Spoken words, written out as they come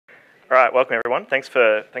All right, welcome everyone. Thanks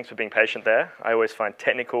for being patient there. I always find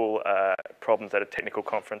technical problems at a technical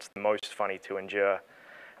conference the most funny to endure.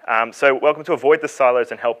 So welcome to Avoid the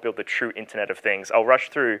Silos and Help Build the True Internet of Things. I'll rush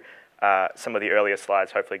through some of the earlier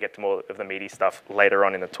slides, hopefully get to more of the meaty stuff later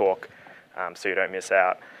on in the talk so you don't miss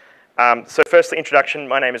out. So firstly, introduction.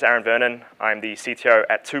 My name is Vernon. I'm the CTO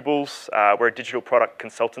at Tubals. We're a digital product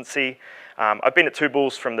consultancy. I've been at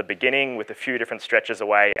Tubals from the beginning with a few different stretches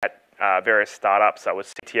away at various startups. I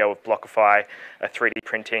was CTO of Blockify, a 3D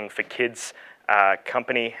printing for kids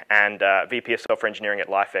company, and VP of software engineering at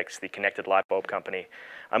LifeX, the connected light bulb company.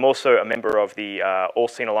 I'm also a member of the All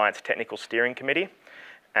Scene Alliance Technical Steering Committee.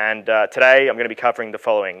 And today I'm going to be covering the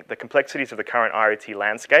following: the complexities of the current IoT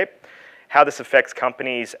landscape, how this affects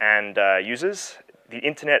companies and users, the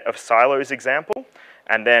Internet of Silos example,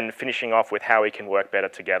 and then finishing off with how we can work better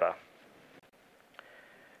together.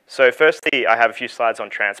 So firstly, I have a few slides on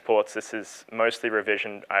transports. This is mostly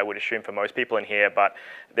revision, I would assume, for most people in here, but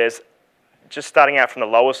there's, just starting out from the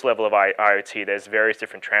lowest level of IoT, there's various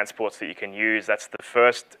different transports that you can use. That's the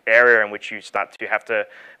first area in which you start to have to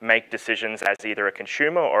make decisions as either a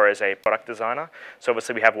consumer or as a product designer. So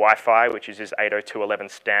obviously we have Wi-Fi, which is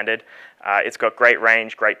 802.11 standard. It's got great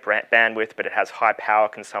range, great bandwidth, but it has high power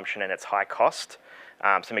consumption and it's high cost.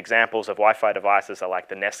 Some examples of Wi-Fi devices are like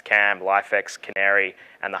the Nest Cam, LifeX, Canary,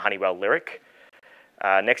 and the Honeywell Lyric.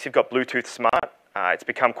 Next, you've got Bluetooth Smart. It's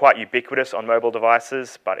become quite ubiquitous on mobile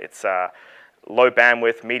devices, but it's low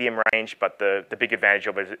bandwidth, medium range, but the big advantage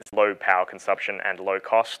of it is low power consumption and low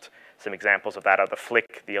cost. Some examples of that are the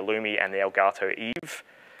Flick, the Illumi, and the Elgato Eve.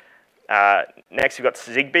 Next, you've got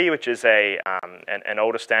Zigbee, which is an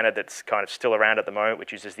older standard that's kind of still around at the moment,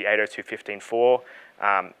 which uses the 802.15.4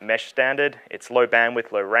 mesh standard. It's low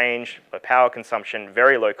bandwidth, low range, low power consumption,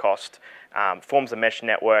 very low cost, forms a mesh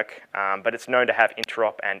network, but it's known to have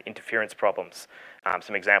interop and interference problems.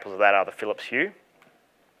 Some examples of that are the Philips Hue.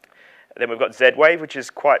 Then we've got Z-Wave, which is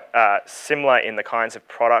quite similar in the kinds of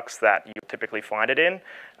products that you typically find it in,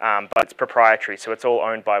 but it's proprietary, so it's all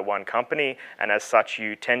owned by one company, and as such,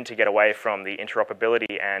 you tend to get away from the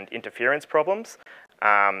interoperability and interference problems,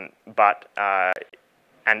 and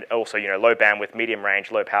also, low bandwidth, medium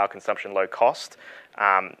range, low power consumption, low cost,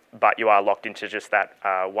 but you are locked into just that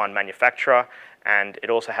one manufacturer, and it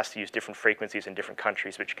also has to use different frequencies in different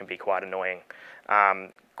countries, which can be quite annoying.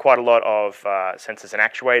 Quite a lot of sensors and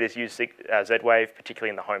actuators use Z-Wave, particularly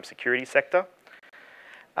in the home security sector.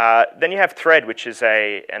 Then you have Thread, which is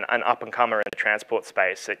an up-and-comer in the transport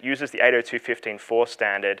space. It uses the 802.15.4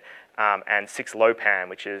 standard and 6LoWPAN,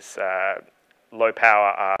 which is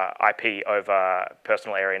low-power IP over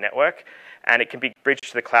personal area network. And it can be bridged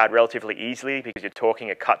to the cloud relatively easily because you're talking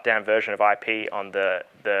a cut-down version of IP on the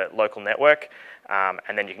local network.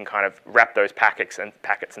 And then you can kind of wrap those packets and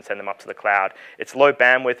send them up to the cloud. It's low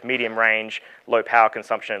bandwidth, medium range, low power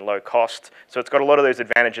consumption, and low cost. So it's got a lot of those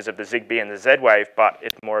advantages of the Zigbee and the Z-Wave, but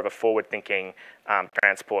it's more of a forward-thinking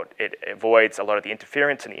transport. It avoids a lot of the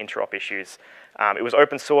interference and the interop issues. It was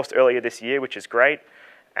open sourced earlier this year, which is great.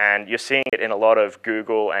 And you're seeing it in a lot of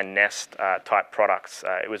Google and Nest type products.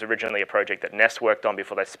 It was originally a project that Nest worked on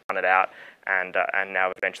before they spun it out and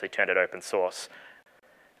now eventually turned it open source.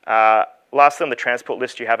 Lastly, on the transport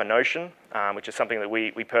list, you have a Notion, which is something that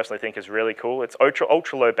we personally think is really cool. It's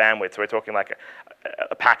ultra low bandwidth, so we're talking like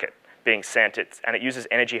a packet being sent, and it uses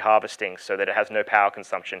energy harvesting so that it has no power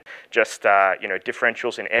consumption. Just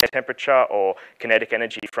differentials in air temperature or kinetic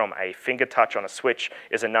energy from a finger touch on a switch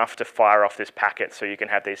is enough to fire off this packet, so you can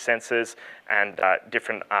have these sensors and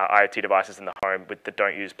different IoT devices in the home that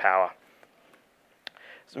don't use power.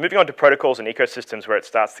 So moving on to protocols and ecosystems, where it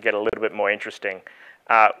starts to get a little bit more interesting.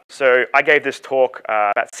 So I gave this talk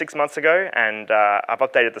about 6 months ago, and I've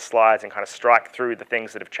updated the slides and kind of strike through the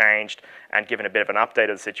things that have changed and given a bit of an update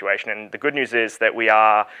of the situation. And the good news is that we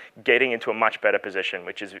are getting into a much better position,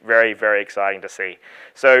 which is very, very exciting to see.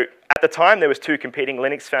 So at the time, there was 2 competing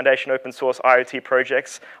Linux Foundation open source IoT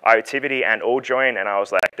projects, IoTivity and AllJoin, and I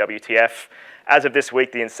was like, WTF. As of this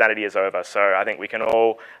week, the insanity is over. So I think we can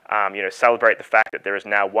all celebrate the fact that there is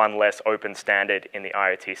now one less open standard in the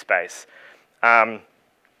IoT space.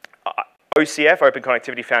 OCF, Open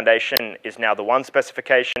Connectivity Foundation, is now the one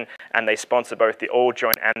specification, and they sponsor both the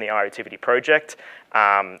AllJoin and the IoTivity project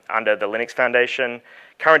under the Linux Foundation.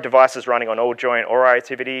 Current devices running on AllJoin or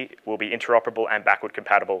IoTivity will be interoperable and backward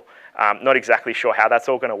compatible. Not exactly sure how that's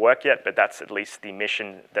all going to work yet, but that's at least the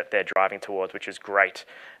mission that they're driving towards, which is great.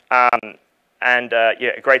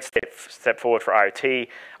 Yeah, a great step forward for IoT.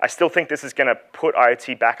 I still think this is going to put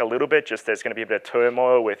IoT back a little bit. Just there's going to be a bit of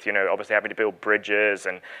turmoil with, obviously having to build bridges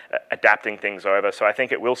and adapting things over. So I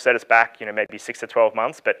think it will set us back, maybe 6 to 12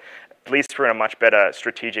 months, but at least we're in a much better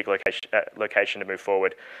strategic location to move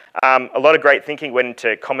forward. A lot of great thinking went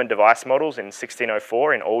into common device models in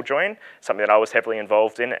 1604 in AllJoin, something that I was heavily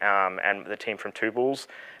involved in, and the team from Two Bulls.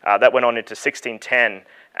 That went on into 1610.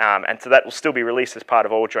 And so that will still be released as part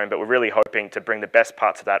of AllJoin, but we're really hoping to bring the best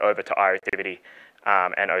parts of that over to IoTivity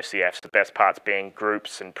and OCFs. The best parts being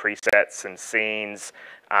groups and presets and scenes,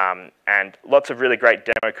 and lots of really great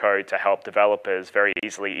demo code to help developers very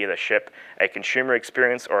easily either ship a consumer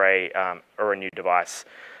experience or a new device.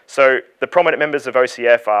 So the prominent members of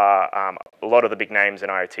OCF are a lot of the big names in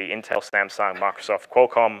IoT: Intel, Samsung, Microsoft,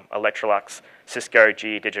 Qualcomm, Electrolux, Cisco,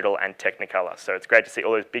 GE Digital, and Technicolor. So it's great to see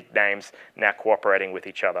all those big names now cooperating with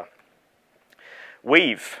each other.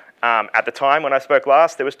 Weave. At the time when I spoke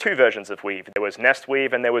last, there was 2 versions of Weave. There was Nest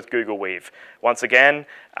Weave and there was Google Weave. Once again,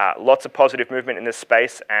 lots of positive movement in this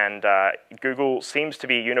space, and Google seems to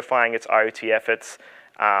be unifying its IoT efforts.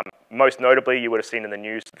 Most notably, you would have seen in the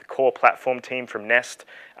news, the core platform team from Nest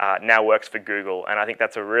now works for Google. And I think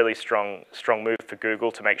that's a really strong move for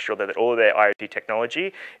Google to make sure that all of their IoT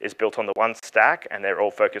technology is built on the one stack and they're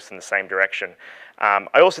all focused in the same direction.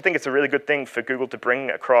 I also think it's a really good thing for Google to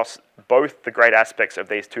bring across both the great aspects of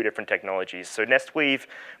these 2 different technologies. So Nest Weave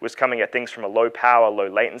was coming at things from a low power, low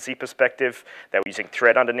latency perspective. They were using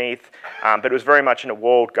Thread underneath, but it was very much in a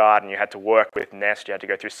walled garden. You had to work with Nest. You had to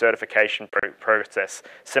go through certification process,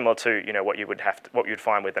 similar to what you'd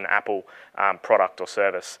find with an Apple product or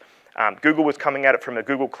service. Google was coming at it from a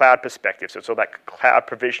Google Cloud perspective, so it's all that cloud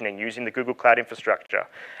provisioning using the Google Cloud infrastructure,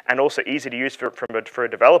 and also easy to use for a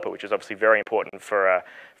developer, which is obviously very important for a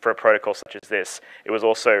protocol such as this. It was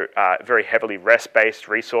also very heavily REST-based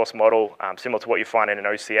resource model, similar to what you find in an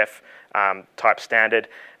OCF type standard,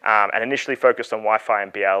 and initially focused on Wi-Fi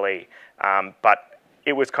and BLE, but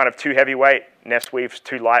it was kind of too heavyweight. Nest Weave's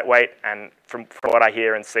too lightweight, and from what I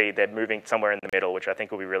hear and see, they're moving somewhere in the middle, which I think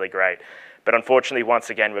will be really great. But unfortunately, once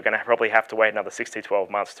again, we're going to probably have to wait another 6 to 12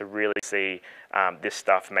 months to really see this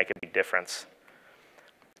stuff make a big difference.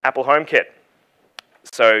 Apple HomeKit.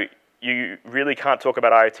 So you really can't talk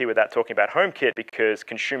about IoT without talking about HomeKit because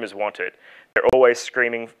consumers want it. They're always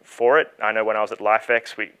screaming for it. I know when I was at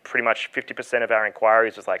LifeX, pretty much 50% of our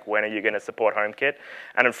inquiries was like, when are you going to support HomeKit?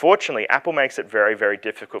 And unfortunately, Apple makes it very, very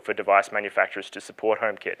difficult for device manufacturers to support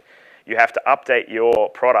HomeKit. You have to update your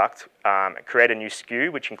product, create a new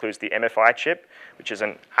SKU, which includes the MFI chip, which is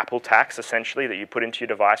an Apple tax, essentially, that you put into your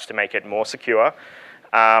device to make it more secure.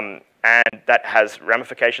 And that has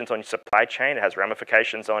ramifications on your supply chain. It has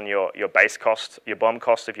ramifications on your base cost, your BOM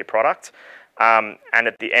cost of your product. And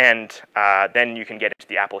at the end, then you can get into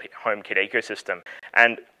the Apple HomeKit ecosystem.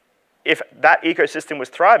 And if that ecosystem was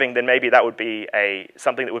thriving, then maybe that would be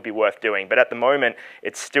something that would be worth doing. But at the moment,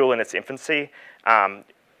 it's still in its infancy.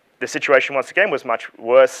 The situation, once again, was much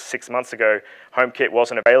worse 6 months ago. HomeKit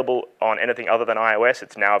wasn't available on anything other than iOS.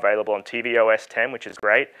 It's now available on tvOS 10, which is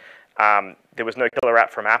great. There was no killer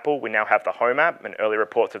app from Apple. We now have the Home app, and early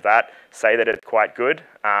reports of that say that it's quite good.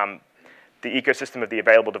 The ecosystem of the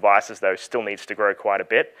available devices, though, still needs to grow quite a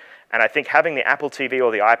bit. And I think having the Apple TV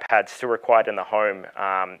or the iPad still required in the home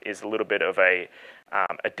is a little bit of a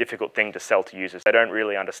difficult thing to sell to users. They don't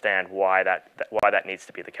really understand why that needs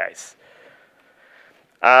to be the case.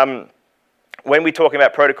 When we talk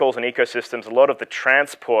about protocols and ecosystems, a lot of the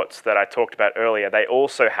transports that I talked about earlier, they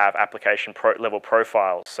also have application level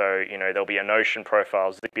profiles. So, there'll be a Notion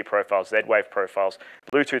profiles, Zigbee profiles, Z-Wave profiles,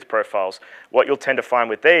 Bluetooth profiles. What you'll tend to find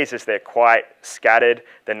with these is they're quite scattered.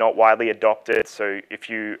 They're not widely adopted. So if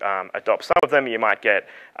you adopt some of them, you might get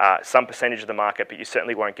some percentage of the market, but you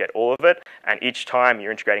certainly won't get all of it. And each time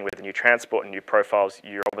you're integrating with a new transport and new profiles,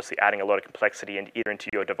 you're obviously adding a lot of complexity either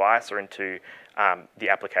into your device or into the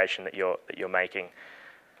application that you're making.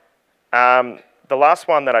 The last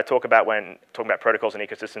one that I talk about when talking about protocols and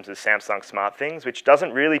ecosystems is Samsung SmartThings, which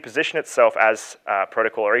doesn't really position itself as a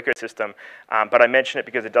protocol or ecosystem, but I mention it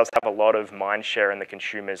because it does have a lot of mind share in the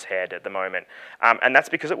consumer's head at the moment. And that's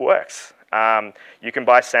because it works. You can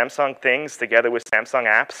buy Samsung things together with Samsung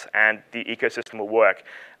apps, and the ecosystem will work.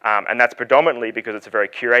 And that's predominantly because it's a very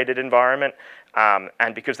curated environment,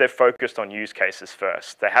 and because they're focused on use cases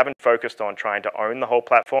first. They haven't focused on trying to own the whole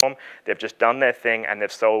platform. They've just done their thing, and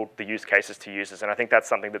they've sold the use cases to users. And I think that's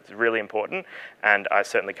something that's really important, and I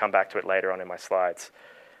certainly come back to it later on in my slides.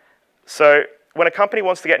 So when a company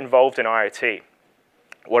wants to get involved in IoT,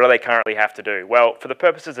 what do they currently have to do? Well, for the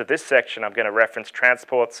purposes of this section, I'm going to reference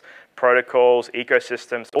transports, protocols,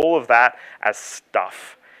 ecosystems, all of that as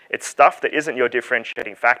stuff. It's stuff that isn't your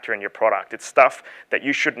differentiating factor in your product. It's stuff that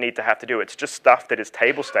you shouldn't need to have to do. It's just stuff that is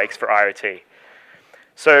table stakes for IoT.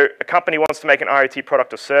 So a company wants to make an IoT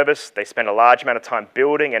product or service. They spend a large amount of time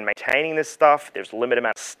building and maintaining this stuff. There's a limited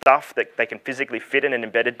amount of stuff that they can physically fit in an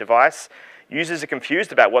embedded device. Users are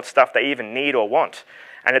confused about what stuff they even need or want.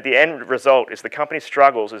 And at the end result is the company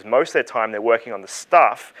struggles as most of their time they're working on the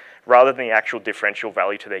stuff rather than the actual differential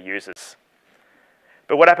value to their users.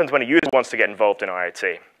 But what happens when a user wants to get involved in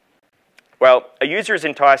IoT? Well, a user is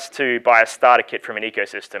enticed to buy a starter kit from an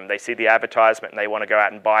ecosystem. They see the advertisement and they want to go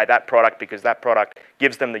out and buy that product because that product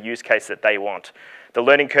gives them the use case that they want. The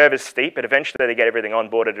learning curve is steep, but eventually they get everything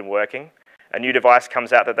onboarded and working. A new device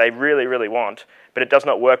comes out that they really, really want, but it does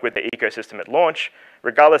not work with the ecosystem at launch.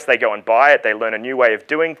 Regardless, they go and buy it, they learn a new way of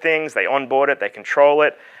doing things, they onboard it, they control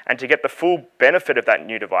it, and to get the full benefit of that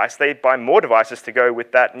new device, they buy more devices to go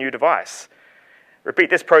with that new device.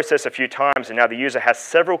 Repeat this process a few times, and now the user has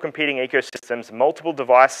several competing ecosystems, multiple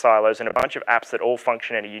device silos, and a bunch of apps that all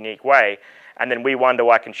function in a unique way, and then we wonder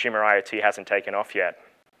why consumer IoT hasn't taken off yet.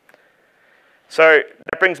 So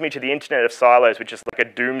that brings me to the Internet of Silos, which is like a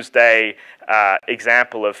doomsday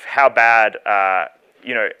example of how bad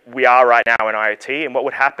we are right now in IoT, and what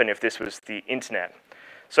would happen if this was the Internet.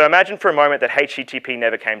 So imagine for a moment that HTTP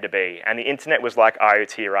never came to be, and the Internet was like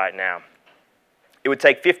IoT right now. It would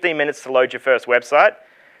take 15 minutes to load your first website,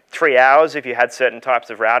 3 hours if you had certain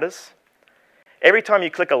types of routers. Every time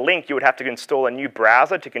you click a link, you would have to install a new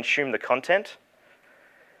browser to consume the content.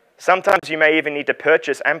 Sometimes you may even need to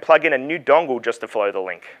purchase and plug in a new dongle just to follow the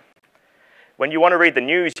link. When you want to read the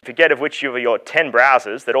news, you forget of which of your 10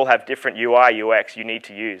 browsers that all have different UI, UX you need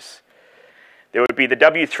to use. There would be the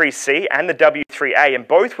W3C and the W3A, and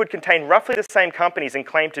both would contain roughly the same companies and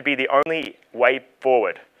claim to be the only way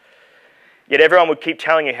forward. Yet everyone would keep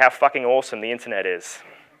telling you how fucking awesome the internet is.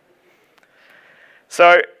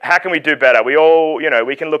 So how can we do better? We all,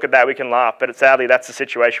 we can look at that, we can laugh, but sadly that's the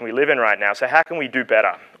situation we live in right now. So how can we do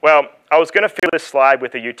better? Well, I was going to fill this slide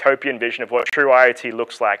with a utopian vision of what true IoT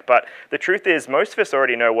looks like, but the truth is most of us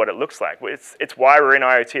already know what it looks like. It's why we're in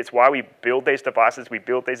IoT, it's why we build these devices, we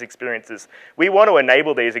build these experiences. We want to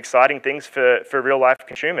enable these exciting things for real-life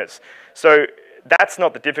consumers. So that's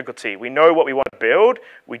not the difficulty. We know what we want to build,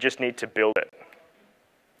 we just need to build it.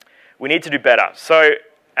 We need to do better. So,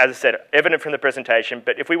 as I said, evident from the presentation,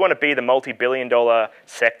 but if we want to be the multi-billion-dollar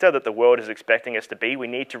sector that the world is expecting us to be, we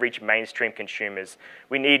need to reach mainstream consumers.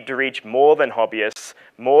 We need to reach more than hobbyists,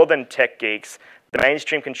 more than tech geeks. The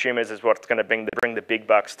mainstream consumers is what's going to bring the big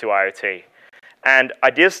bucks to IoT. And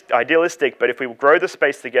idealistic, but if we grow the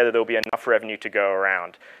space together, there'll be enough revenue to go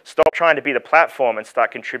around. Stop trying to be the platform and start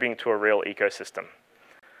contributing to a real ecosystem.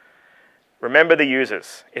 Remember the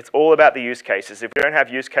users. It's all about the use cases. If we don't have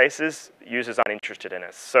use cases, users aren't interested in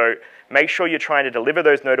us. So make sure you're trying to deliver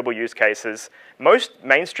those notable use cases. Most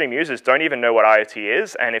mainstream users don't even know what IoT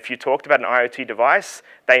is, and if you talked about an IoT device,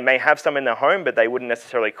 they may have some in their home, but they wouldn't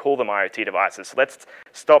necessarily call them IoT devices. So let's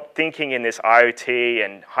stop thinking in this IoT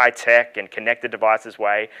and high-tech and connected devices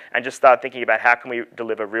way, and just start thinking about how can we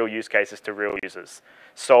deliver real use cases to real users,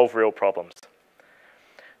 solve real problems.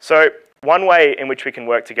 So one way in which we can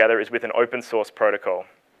work together is with an open source protocol.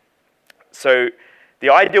 So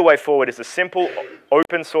the ideal way forward is a simple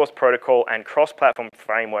open source protocol and cross-platform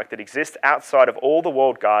framework that exists outside of all the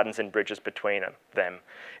walled gardens and bridges between them.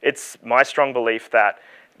 It's my strong belief that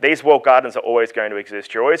these walled gardens are always going to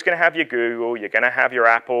exist. You're always going to have your Google, you're going to have your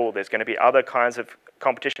Apple, there's going to be other kinds of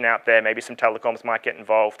competition out there, maybe some telecoms might get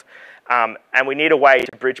involved, and we need a way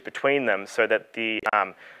to bridge between them so that the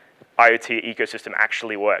IoT ecosystem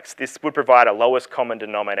actually works. This would provide a lowest common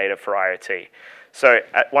denominator for IoT. So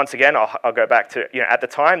once again, I'll go back to, at the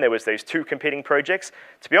time there was these two competing projects.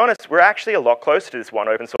 To be honest, we're actually a lot closer to this one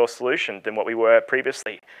open source solution than what we were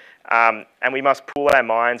previously. And we must pool our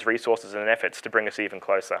minds, resources, and efforts to bring us even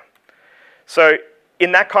closer. So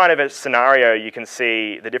in that kind of a scenario, you can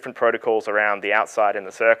see the different protocols around the outside in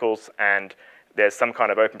the circles, and there's some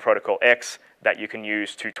kind of open protocol X that you can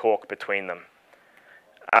use to talk between them.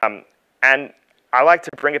 And I like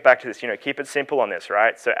to bring it back to this, keep it simple on this,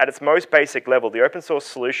 right? So at its most basic level, the open source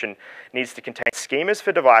solution needs to contain schemas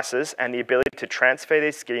for devices and the ability to transfer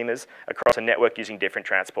these schemas across a network using different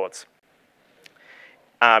transports.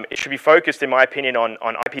 It should be focused, in my opinion, on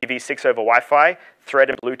IPv6 over Wi-Fi,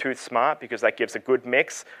 Thread and Bluetooth Smart, because that gives a good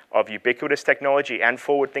mix of ubiquitous technology and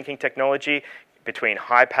forward-thinking technology between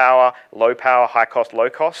high power, high cost,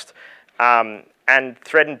 low cost. And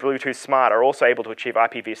Thread and Bluetooth Smart are also able to achieve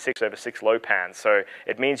IPv6 over 6 low PAN. So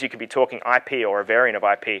it means you can be talking IP or a variant of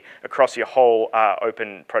IP across your whole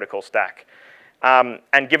open protocol stack.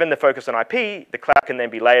 And given the focus on IP, the cloud can then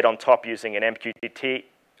be layered on top using an MQTT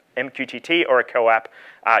MQTT or a CoAP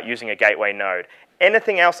using a gateway node.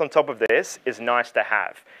 Anything else on top of this is nice to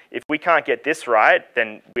have. If we can't get this right,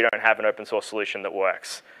 then we don't have an open source solution that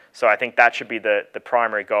works. So I think that should be the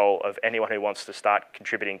primary goal of anyone who wants to start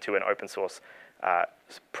contributing to an open source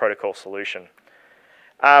protocol solution.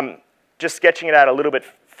 Just sketching it out a little bit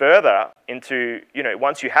further into,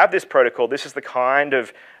 once you have this protocol, this is the kind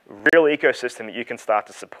of real ecosystem that you can start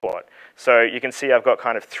to support. So you can see I've got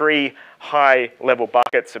kind of 3 high-level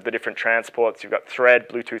buckets of the different transports. You've got Thread,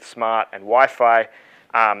 Bluetooth Smart, and Wi-Fi.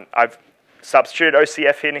 I've substituted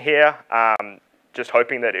OCF in here, just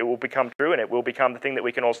hoping that it will become true and it will become the thing that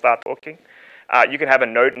we can all start talking. You can have a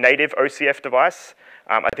native OCF device.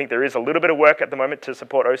 I think there is a little bit of work at the moment to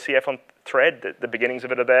support OCF on Thread. The beginnings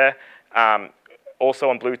of it are there. Also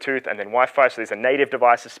on Bluetooth and then Wi-Fi. So these are native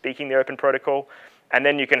devices speaking the open protocol. And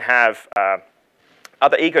then you can have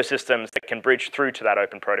other ecosystems that can bridge through to that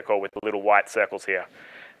open protocol with the little white circles here.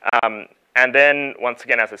 And then, once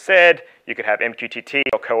again, as I said, you could have MQTT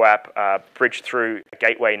or CoAP bridge through a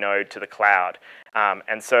gateway node to the cloud.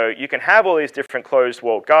 And so you can have all these different closed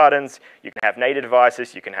walled gardens. You can have native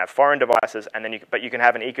devices. You can have foreign devices. And then but you can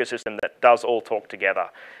have an ecosystem that does all talk together.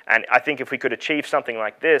 And I think if we could achieve something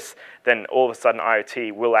like this, then all of a sudden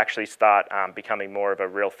IoT will actually start becoming more of a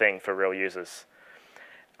real thing for real users.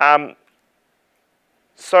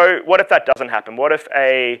 So what if that doesn't happen? What if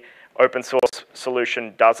a open source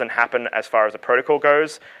solution doesn't happen as far as the protocol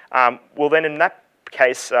goes? Well, then in that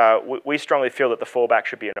case, we strongly feel that the fallback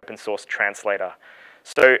should be an open source translator.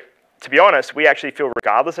 So to be honest, we actually feel,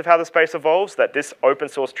 regardless of how the space evolves, that this open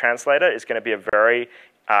source translator is going to be a very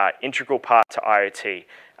integral part to IoT.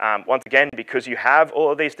 Once again, because you have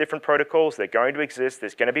all of these different protocols, they're going to exist.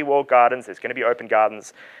 There's going to be walled gardens. There's going to be open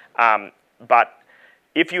gardens. But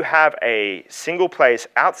if you have a single place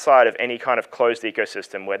outside of any kind of closed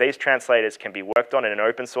ecosystem where these translators can be worked on in an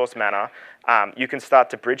open source manner, you can start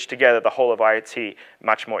to bridge together the whole of IoT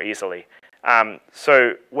much more easily.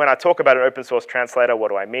 So when I talk about an open source translator, what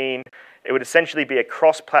do I mean? It would essentially be a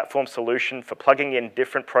cross-platform solution for plugging in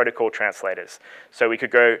different protocol translators. So we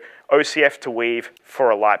could go OCF to Weave for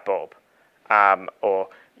a light bulb, or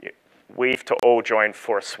Weave to all join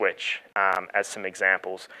for a switch, as some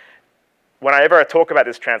examples. Whenever I talk about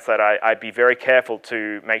this translator, I'd be very careful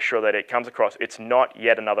to make sure that it comes across. It's not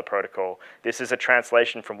yet another protocol. This is a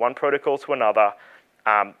translation from one protocol to another.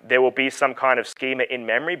 There will be some kind of schema in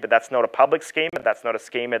memory, but that's not a public schema. That's not a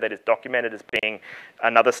schema that is documented as being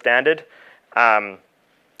another standard.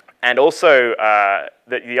 And also,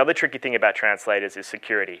 the other tricky thing about translators is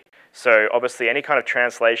security. So obviously, any kind of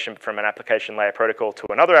translation from an application layer protocol to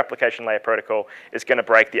another application layer protocol is going to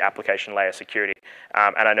break the application layer security.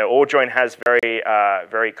 And I know AllJoin has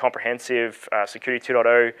very comprehensive Security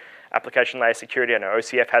 2.0 application layer security. I know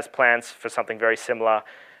OCF has plans for something very similar.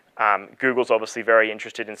 Google's obviously very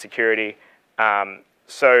interested in security.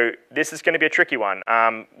 So this is going to be a tricky one.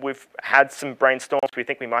 We've had some brainstorms. We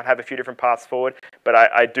think we might have a few different paths forward, but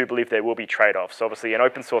I do believe there will be trade-offs. So obviously, an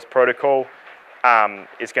open source protocol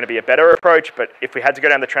is going to be a better approach, but if we had to go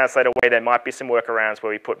down the translator way, there might be some workarounds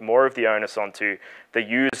where we put more of the onus onto the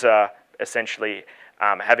user, essentially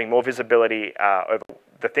having more visibility over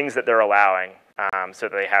the things that they're allowing so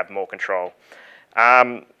that they have more control.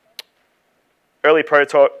 Early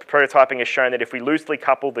prototyping has shown that if we loosely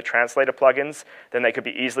couple the translator plugins, then they could be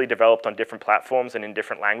easily developed on different platforms and in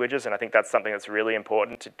different languages, and I think that's something that's really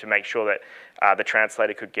important to make sure that the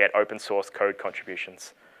translator could get open source code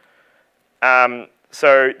contributions.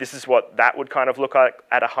 So this is what that would kind of look like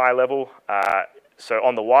at a high level. So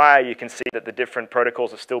on the wire, you can see that the different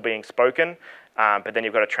protocols are still being spoken, but then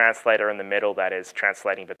you've got a translator in the middle that is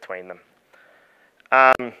translating between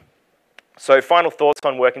them. So final thoughts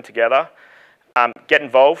on working together. Get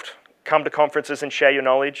involved, come to conferences and share your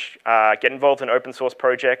knowledge, get involved in open source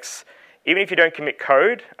projects. Even if you don't commit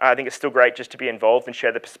code, I think it's still great just to be involved and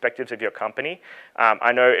share the perspectives of your company.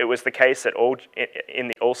 I know it was the case in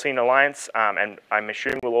the All-Scene Alliance, and I'm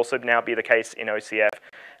assuming will also now be the case in OCF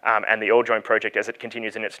and the AllJoin project as it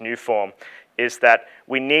continues in its new form, is that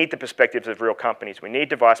we need the perspectives of real companies. We need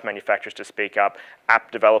device manufacturers to speak up,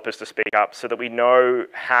 app developers to speak up, so that we know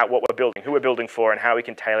what we're building, who we're building for, and how we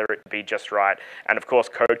can tailor it to be just right. And of course,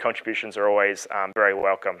 code contributions are always very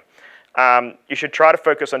welcome. You should try to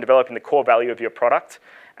focus on developing the core value of your product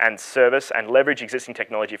and service and leverage existing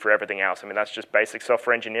technology for everything else. I mean, that's just basic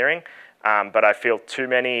software engineering, but I feel too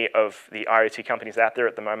many of the IoT companies out there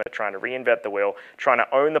at the moment are trying to reinvent the wheel, trying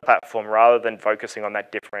to own the platform rather than focusing on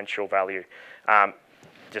that differential value.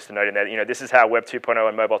 Just to note in there, this is how Web 2.0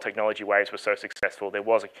 and mobile technology waves were so successful. There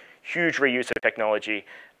was a huge reuse of technology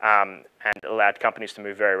and allowed companies to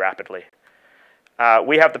move very rapidly.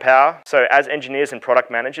 We have the power. So as engineers and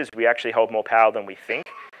product managers, we actually hold more power than we think.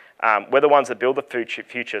 We're the ones that build the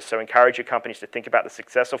future, so encourage your companies to think about the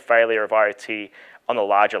success or failure of IoT on the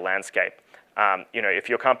larger landscape. If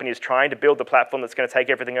your company is trying to build the platform that's going to take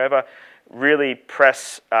everything over, really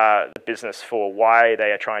press the business for why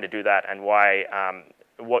they are trying to do that and why,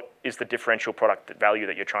 what is the differential product value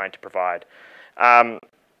that you're trying to provide. And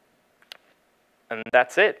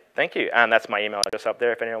that's it. Thank you. And that's my email address up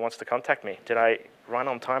there if anyone wants to contact me. Did I run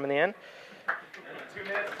on time in the end? 2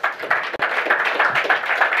 minutes.